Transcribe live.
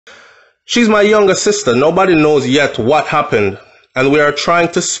She's my younger sister. Nobody knows yet what happened. And we are trying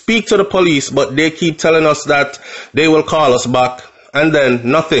to speak to the police, but they keep telling us that they will call us back. And then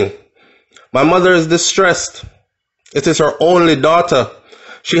nothing. My mother is distressed. It is her only daughter.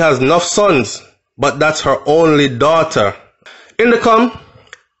 She has enough sons, but that's her only daughter. Indicom,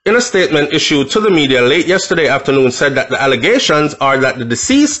 in a statement issued to the media late yesterday afternoon, said that the allegations are that the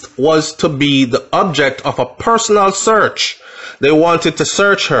deceased was to be the object of a personal search. They wanted to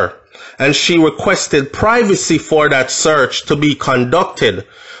search her, and she requested privacy for that search to be conducted,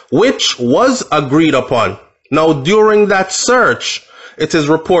 which was agreed upon. Now, during that search, it is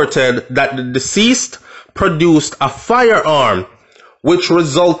reported that the deceased produced a firearm, which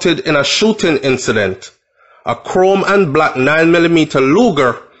resulted in a shooting incident. A chrome and black 9mm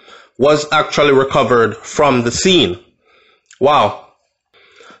Luger was actually recovered from the scene. Wow.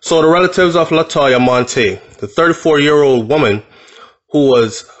 So the relatives of Latoya Monte, the 34-year-old woman who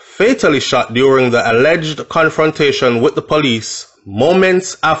was fatally shot during the alleged confrontation with the police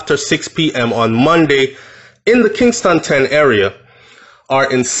moments after 6 p.m. on Monday in the Kingston 10 area,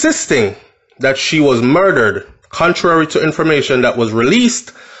 are insisting that she was murdered, contrary to information that was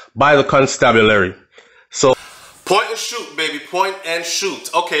released by the constabulary. So, point and shoot, baby, point and shoot.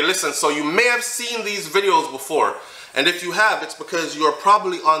 Okay, listen, so you may have seen these videos before, and if you have, it's because you're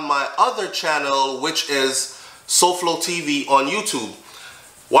probably on my other channel, which is SoFlo TV on YouTube.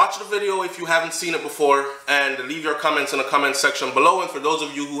 Watch the video if you haven't seen it before, and leave your comments in the comment section below. And for those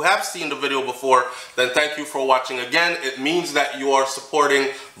of you who have seen the video before, then thank you for watching again. It means that you are supporting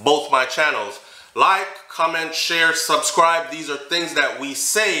both my channels. Like, comment, share, subscribe. These are things that we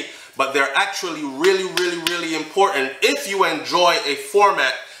say, but they're actually really important if you enjoy a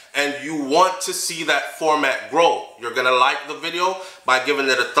format and you want to see that format grow. You're gonna like the video by giving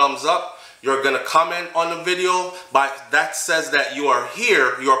it a thumbs up. You're gonna comment on the video, that says that you are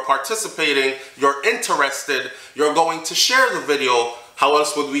here, you're participating, you're interested. You're going to share the video. How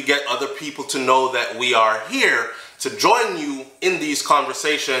else would we get other people to know that we are here to join you in these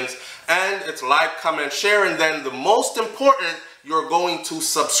conversations? And it's like, comment, share, and then the most important, you're going to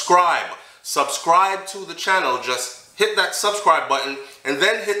subscribe. Subscribe to the channel. Just hit that subscribe button and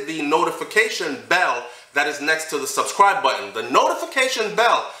then hit the notification bell that is next to the subscribe button. The notification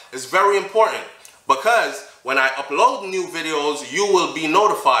bell is very important because when I upload new videos, you will be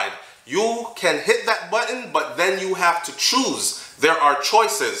notified. You can hit that button, but then you have to choose. There are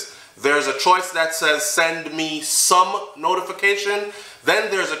choices. There's a choice that says send me some notification. Then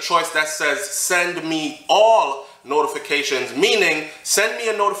there's a choice that says send me all notifications, meaning send me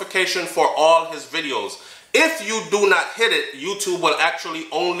a notification for all his videos. If you do not hit it, YouTube will actually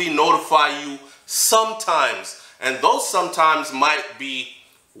only notify you sometimes, and those sometimes might be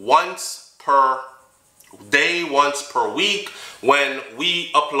once per day, once per week, when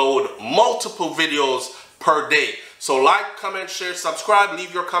we upload multiple videos per day. So like, comment, share, subscribe,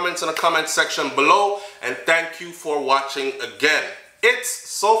 leave your comments in the comment section below, and thank you for watching again.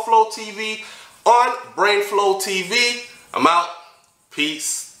 It's SoFlo TV on BrainFlow TV. I'm out.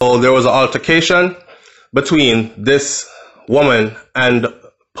 Peace. So there was an altercation between this woman and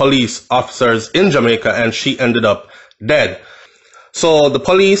police officers in Jamaica, and she ended up dead. So the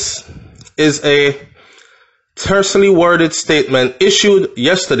police is a tersely worded statement issued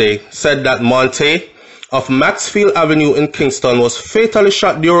yesterday said that Monte of Maxfield Avenue in Kingston was fatally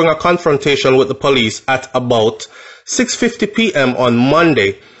shot during a confrontation with the police at about 6:50 p.m. on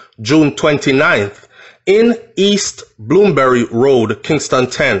Monday, June 29th, in East Bloomberry Road, Kingston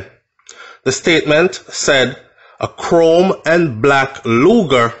 10. The statement said a chrome and black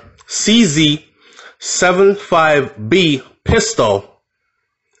Luger CZ 75B pistol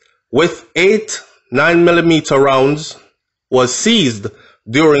with 8 9mm rounds was seized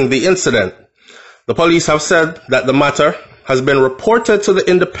during the incident. The police have said that the matter has been reported to the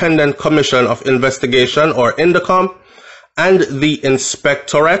Independent Commission of Investigation, or Indicom, and the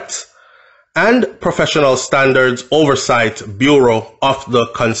Inspectorate and Professional Standards Oversight Bureau of the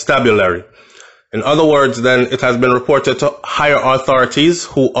Constabulary. In other words, then, it has been reported to higher authorities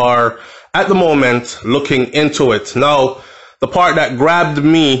who are at the moment looking into it. Now, the part that grabbed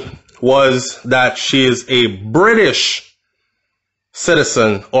me was that she is a British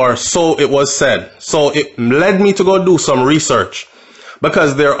citizen, or so it was said. So it led me to go do some research,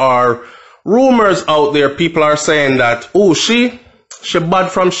 because there are rumors out there. People are saying that, oh, she bad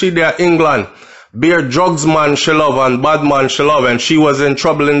from she there England. Beer drugs man she love and bad man she love, and she was in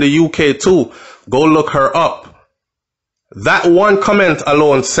trouble in the UK too. Go look her up. That one comment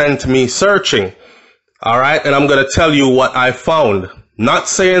alone sent me searching. All right, and I'm going to tell you what I found. Not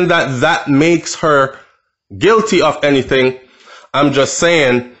saying that that makes her guilty of anything. I'm just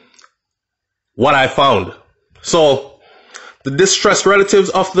saying what I found. So, the distressed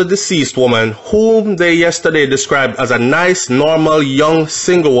relatives of the deceased woman, whom they yesterday described as a nice, normal, young,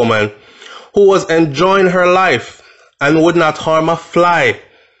 single woman who was enjoying her life and would not harm a fly,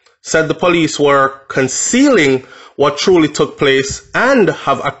 said the police were concealing what truly took place and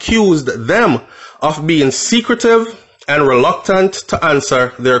have accused them of being secretive and reluctant to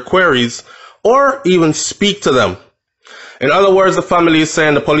answer their queries or even speak to them. In other words, the family is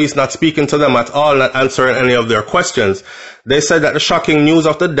saying the police not speaking to them at all, not answering any of their questions. They said that the shocking news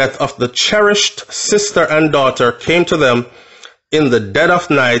of the death of the cherished sister and daughter came to them in the dead of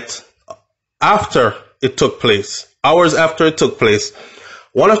night after it took place, hours after it took place.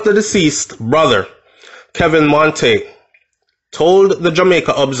 One of the deceased brother, Kevin Monte, told the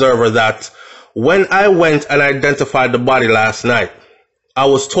Jamaica Observer that when I went and identified the body last night, I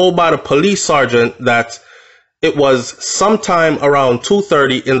was told by the police sergeant that it was sometime around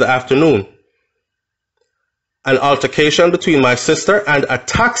 2:30 in the afternoon. An altercation between my sister and a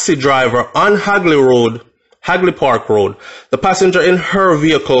taxi driver on Hagley Park Road. The passenger in her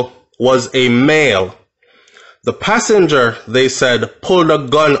vehicle was a male. The passenger, they said, pulled a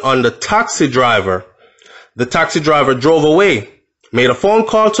gun on the taxi driver. The taxi driver drove away, made a phone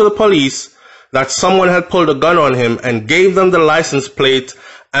call to the police that someone had pulled a gun on him and gave them the license plate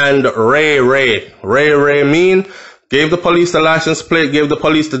and Ray mean, gave the police the license plate, gave the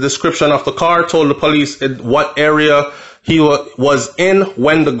police the description of the car, told the police what area he was in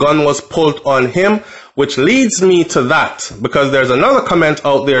when the gun was pulled on him, which leads me to that, because there's another comment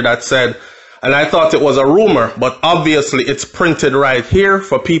out there that said, and I thought it was a rumor, but obviously it's printed right here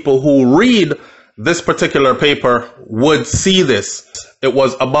for people who read this particular paper would see this. It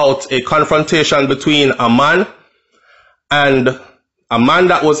was about a confrontation between a man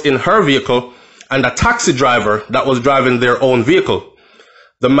that was in her vehicle and a taxi driver that was driving their own vehicle.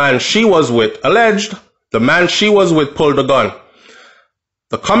 The man she was with, alleged, the man she was with pulled a gun.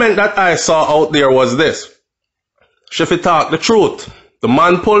 The comment that I saw out there was this: "If he talk the truth, the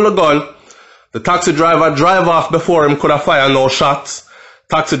man pulled the gun, the taxi driver drive off before him could have fired no shots.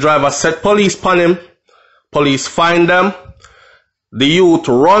 Taxi driver set police upon him, police find them, the youth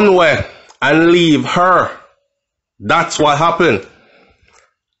run away and leave her. That's what happened."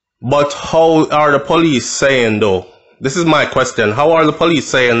 But how are the police saying though? This is my question. How are the police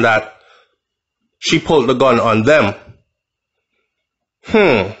saying that she pulled the gun on them?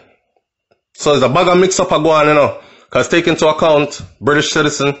 So there's a bag of mix-up going, you know, because take into account British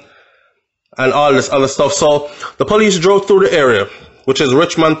citizen and all this other stuff. So the police drove through the area, which is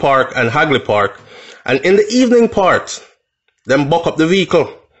Richmond Park and Hagley Park, and in the evening part, them buck up the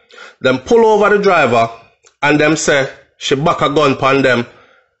vehicle, them pull over the driver, and them say she back a gun upon them,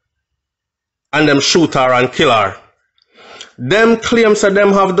 and them shoot her and kill her. Them claims that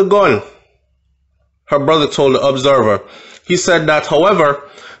them have the gun. Her brother told the Observer. He said that, however,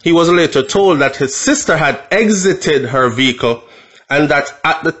 he was later told that his sister had exited her vehicle and that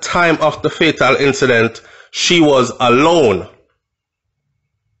at the time of the fatal incident, she was alone.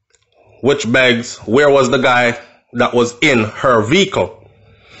 Which begs, where was the guy that was in her vehicle?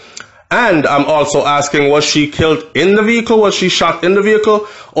 And I'm also asking, was she killed in the vehicle? Was she shot in the vehicle?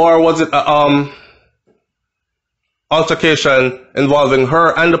 Or was it a altercation involving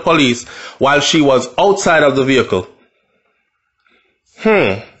her and the police while she was outside of the vehicle?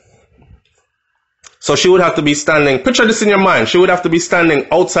 So she would have to be standing, picture this in your mind, she would have to be standing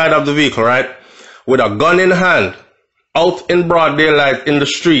outside of the vehicle, right? With a gun in hand, out in broad daylight in the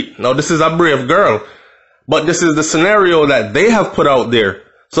street. Now this is a brave girl, but this is the scenario that they have put out there.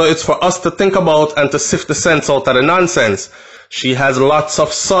 So it's for us to think about and to sift the sense out of the nonsense. She has lots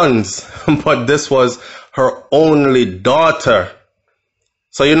of sons, but this was her only daughter.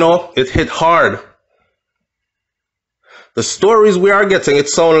 So, you know, it hit hard. The stories we are getting, it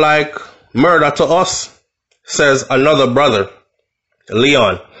sound like murder to us, says another brother,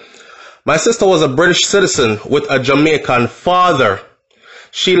 Leon. My sister was a British citizen with a Jamaican father.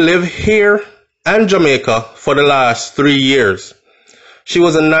 She lived here and Jamaica for the last 3 years. She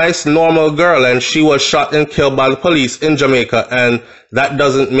was a nice, normal girl, and she was shot and killed by the police in Jamaica, and that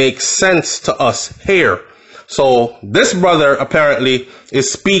doesn't make sense to us here. So this brother apparently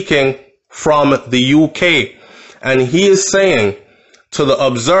is speaking from the UK, and he is saying to the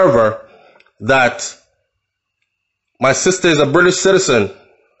Observer that my sister is a British citizen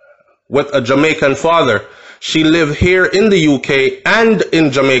with a Jamaican father. She lived here in the UK and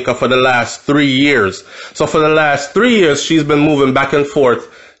in Jamaica for the last 3 years. So for the last 3 years, she's been moving back and forth,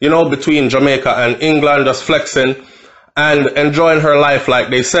 you know, between Jamaica and England, just flexing and enjoying her life, like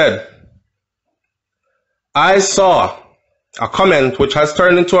they said. I saw a comment which has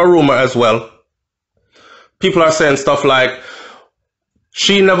turned into a rumor as well, people are saying stuff like,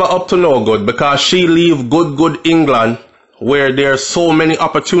 she never up to no good because she leave good England where there's so many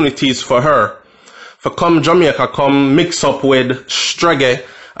opportunities for her. For come Jamaica, come mix up with streggy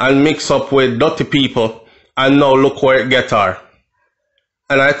and mix up with dirty people, and now look where it get her.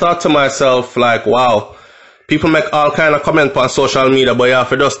 And I thought to myself, like, wow, people make all kind of comments on social media, but you have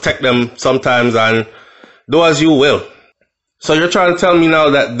to just take them sometimes and do as you will. So you're trying to tell me now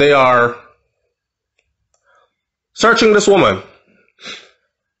that they are searching this woman.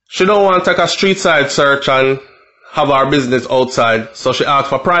 She don't want to take a street side search and have our business outside, so she asked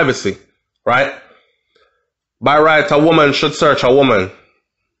for privacy, right? By right, a woman should search a woman.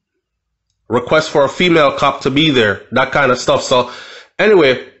 Request for a female cop to be there, that kind of stuff. So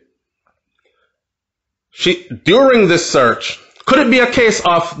anyway, during this search, could it be a case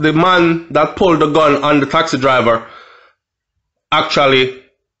of the man that pulled the gun on the taxi driver actually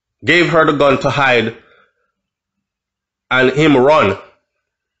gave her the gun to hide and him run?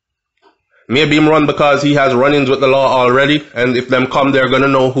 Maybe him run because he has run-ins with the law already, and if them come, they're going to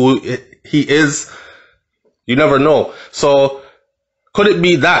know who he is. You never know. So could it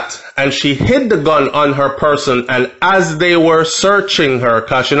be that? And she hid the gun on her person, and as they were searching her,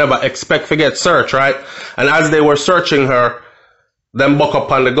 because she never expect to get searched, right? And as they were searching her, them buck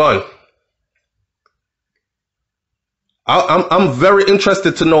up on the gun. I'm very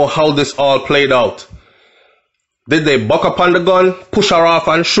interested to know how this all played out. Did they buck up on the gun, push her off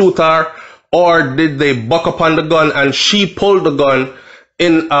and shoot her? Or did they buck up on the gun and she pulled the gun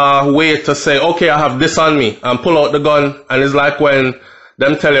in a way to say, okay, I have this on me, and pull out the gun? And it's like when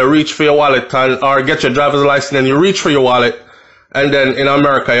them tell you reach for your wallet or get your driver's license and you reach for your wallet, and then in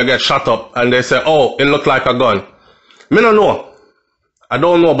America you get shot up and they say, oh, it looked like a gun. Me don't know. I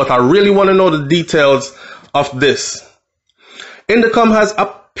don't know, but I really want to know the details of this. Indicom has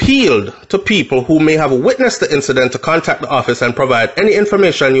appealed to people who may have witnessed the incident to contact the office and provide any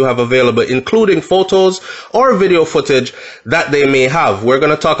information you have available, including photos or video footage that they may have. We're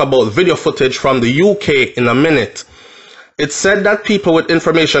going to talk about video footage from the UK in a minute. It said that people with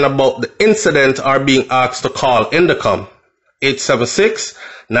information about the incident are being asked to call Indicom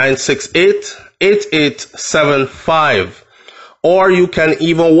 876-968-8875, or you can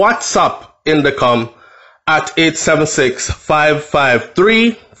even WhatsApp Indicom at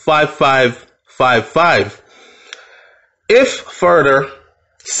 876-553-5555. If further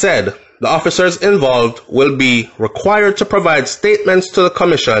said, the officers involved will be required to provide statements to the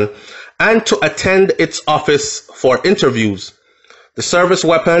Commission and to attend its office for interviews. The service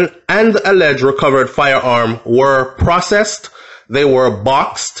weapon and the alleged recovered firearm were processed, they were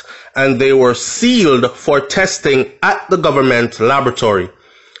boxed, and they were sealed for testing at the government laboratory.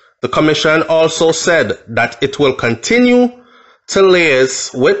 The Commission also said that it will continue to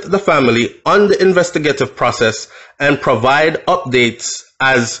liaise with the family on the investigative process and provide updates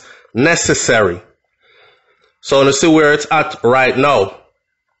as necessary. So let's see where it's at right now.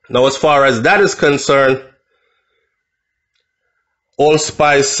 Now, as far as that is concerned, Old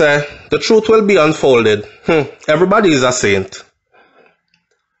Spice say the truth will be unfolded. Everybody is a saint.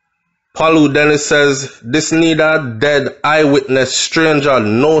 Paulu Dennis says, this need a dead eyewitness, stranger,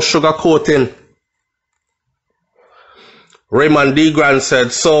 no sugarcoating. Raymond D. Grant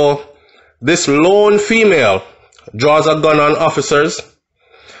said, so this lone female draws a gun on officers.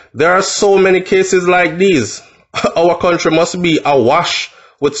 There are so many cases like these. Our country must be awash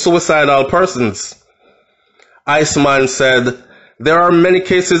with suicidal persons. Iceman said, there are many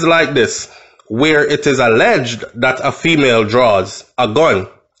cases like this where it is alleged that a female draws a gun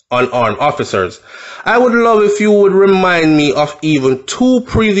on armed officers. I would love if you would remind me of even 2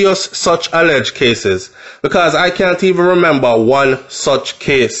 previous such alleged cases, because I can't even remember one such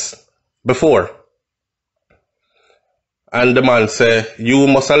case before. And the man say, you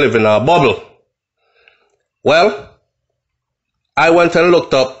must live in a bubble. Well, I went and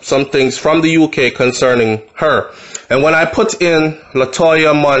looked up some things from the UK concerning her. And when I put in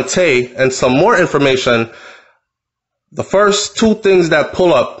Latoya Monte and some more information, the first 2 things that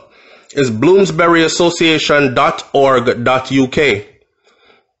pull up is bloomsburyassociation.org.uk.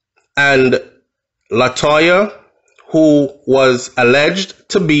 And Latoya, who was alleged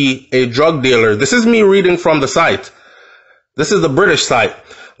to be a drug dealer, this is me reading from the site. This is the British site.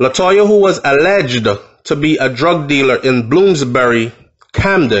 Latoya, who was alleged to be a drug dealer in Bloomsbury,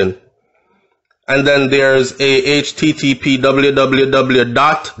 Camden. And then there's a http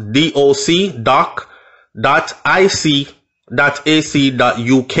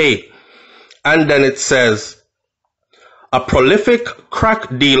www.doc.ic.ac.uk. And then it says, a prolific crack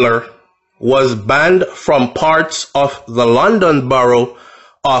dealer was banned from parts of the London borough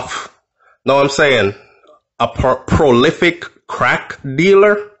of, now I'm saying, a prolific crack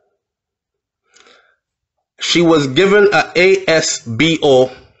dealer. She was given a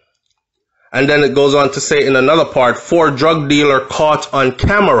ASBO, and then it goes on to say in another part, for drug dealer caught on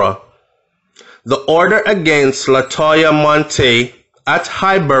camera. The order against Latoya Monte at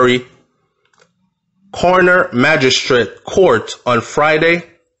Highbury Corner Magistrate Court on Friday,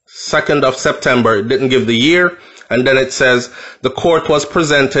 2nd of September. It didn't give the year. And then it says the court was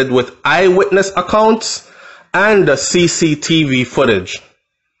presented with eyewitness accounts and the CCTV footage.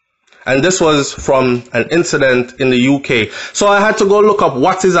 And this was from an incident in the UK. So I had to go look up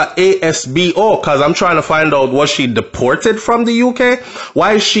what is a ASBO, because I'm trying to find out, was she deported from the UK?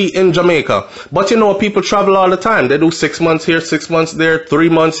 Why is she in Jamaica? But you know, people travel all the time. They do 6 months here, 6 months there, 3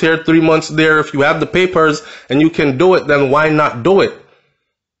 months here, 3 months there. If you have the papers and you can do it, then why not do it?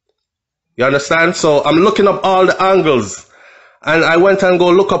 You understand? So I'm looking up all the angles. And I went and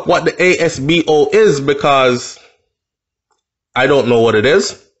go look up what the ASBO is, because I don't know what it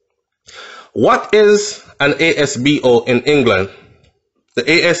is. What is an ASBO in England? The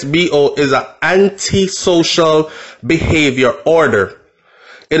ASBO is an antisocial behavior order.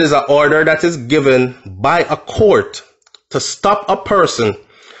 It is an order that is given by a court to stop a person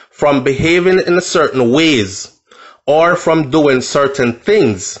from behaving in certain ways or from doing certain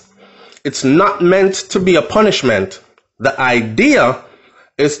things. It's not meant to be a punishment. The idea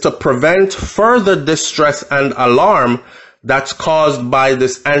is to prevent further distress and alarm that's caused by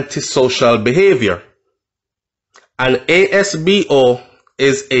this antisocial behavior. An ASBO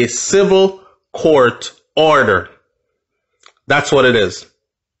is a civil court order. That's what it is.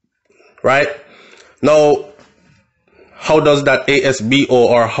 Right? Now, how does that ASBO,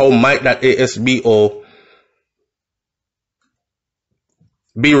 or how might that ASBO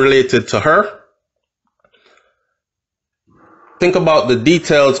be related to her? Think about the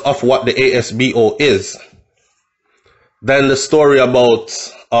details of what the ASBO is. Then the story about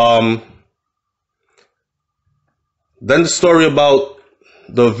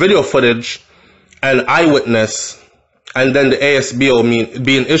the video footage and eyewitness, and then the ASBO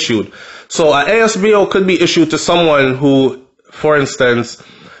being issued. So an ASBO could be issued to someone who, for instance,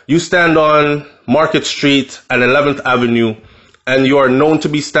 you stand on Market Street and 11th Avenue, and you are known to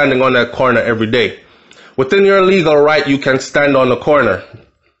be standing on that corner every day. Within your legal right, you can stand on the corner.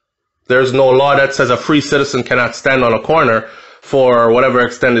 There's no law that says a free citizen cannot stand on a corner for whatever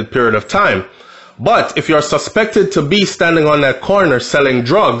extended period of time. But if you're suspected to be standing on that corner selling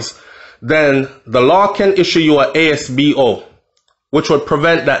drugs, then the law can issue you an ASBO, which would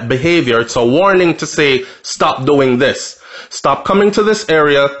prevent that behavior. It's a warning to say, stop doing this. Stop coming to this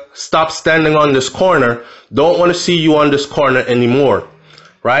area. Stop standing on this corner. Don't want to see you on this corner anymore.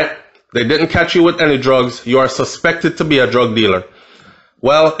 Right? They didn't catch you with any drugs. You are suspected to be a drug dealer.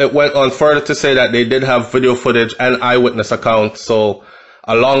 Well, it went on further to say that they did have video footage and eyewitness accounts, so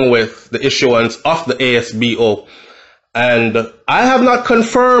along with the issuance of the ASBO. And I have not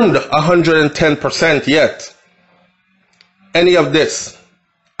confirmed 110% yet any of this.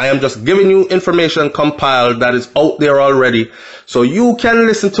 I am just giving you information compiled that is out there already, so you can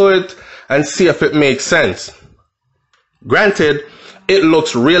listen to it and see if it makes sense. Granted, it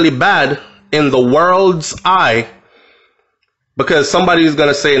looks really bad in the world's eye, because somebody is going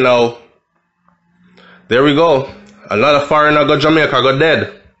to say, no, there we go. Another foreigner go Jamaica, go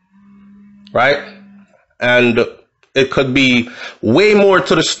dead. Right? And it could be way more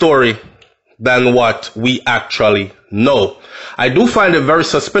to the story than what we actually know. I do find it very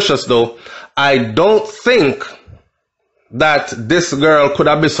suspicious, though. I don't think that this girl could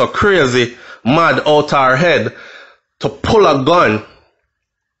have been so crazy, mad out her head to pull a gun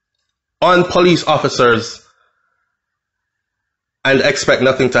on police officers and expect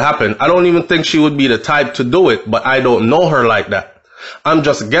nothing to happen. I don't even think she would be the type to do it, but I don't know her like that. I'm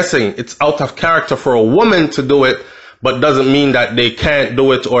just guessing. It's out of character for a woman to do it, but doesn't mean that they can't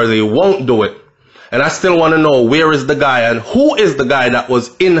do it or they won't do it. And I still want to know, where is the guy and who is the guy that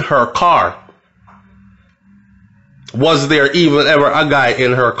was in her car? Was there even ever a guy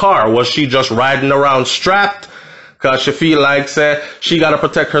in her car? Was she just riding around strapped because she feel like, say, she got to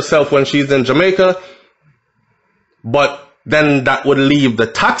protect herself when she's in Jamaica? But then that would leave the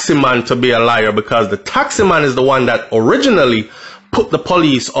taxi man to be a liar, because the taxi man is the one that originally put the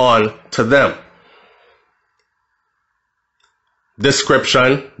police on to them.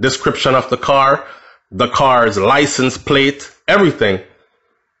 Description of the car's license plate, everything.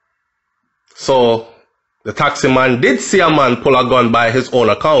 So the taxi man did see a man pull a gun by his own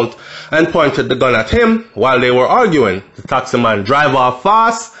account and pointed the gun at him while they were arguing. The taxi man drive off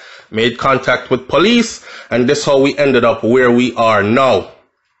fast, made contact with police, and this is how we ended up where we are now.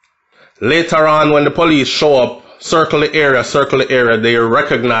 Later on, when the police show up, circle the area, they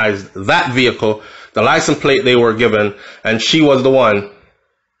recognized that vehicle, the license plate they were given, and she was the one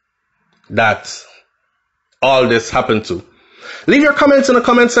that all this happened to. Leave your comments in the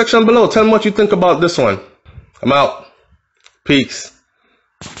comment section below. Tell me what you think about this one. I'm out. Peace.